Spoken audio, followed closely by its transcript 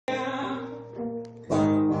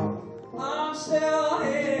still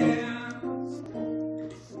here.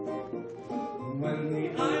 When the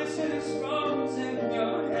ice is frozen in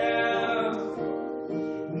your hair,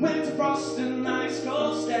 winter frost and ice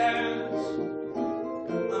cold stares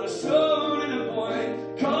on a stone in a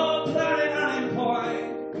void, cold-blooded unemployed.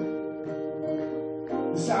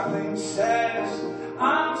 The sapling says,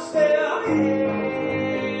 I'm still here.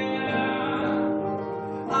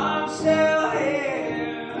 I'm still here.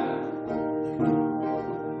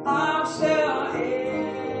 I'm still here.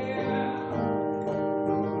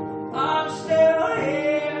 I'm still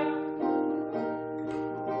here.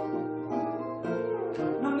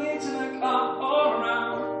 No need to look up or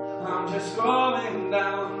around. I'm just going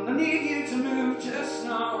down. I need you to move, just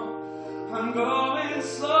know I'm going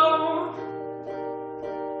slow.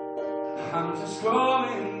 I'm just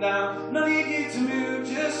going down. No need you to move,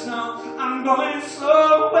 just know I'm going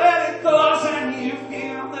slow. Where it goes and you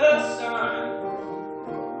feel the sun.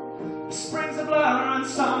 Springs of blur and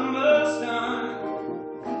summer's done.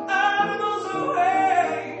 Animals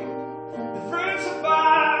away, the fruits are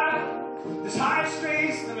by. There's high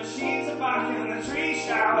streets, the machines are back in the tree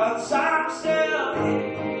showers. I'm still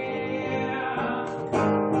here.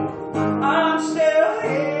 I'm still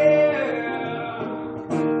here.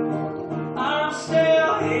 I'm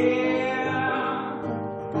still here.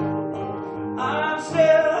 I'm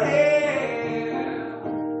still here.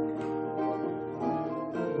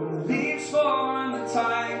 When the leaves fall and the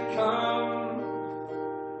tide comes,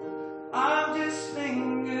 I'm just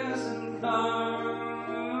fingers and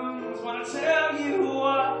thumbs. When I tell you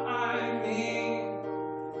what I mean,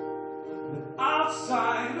 but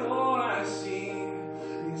outside all I see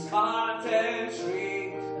is our dead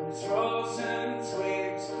trees and its frozen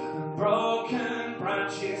twigs and broken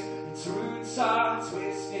branches. Its roots are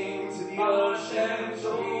twisting to the ocean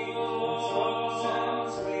tree. Its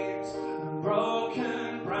frozen twigs and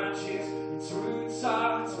broken branches. Its roots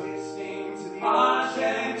are twisting to the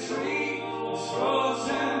ocean tree. Its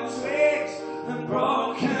frozen twigs and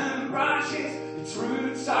broken branches. Its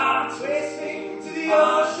roots are twisting to the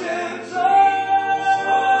ocean.